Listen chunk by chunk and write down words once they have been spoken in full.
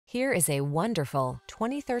Here is a wonderful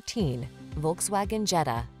 2013 Volkswagen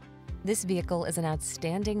Jetta. This vehicle is an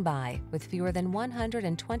outstanding buy with fewer than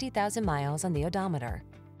 120,000 miles on the odometer.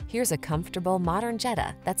 Here's a comfortable modern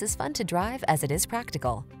Jetta that's as fun to drive as it is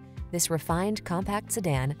practical. This refined compact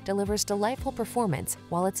sedan delivers delightful performance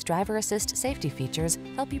while its driver assist safety features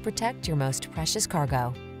help you protect your most precious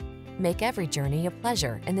cargo. Make every journey a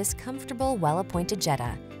pleasure in this comfortable, well-appointed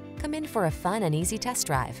Jetta. Come in for a fun and easy test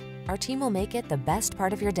drive. Our team will make it the best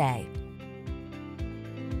part of your day.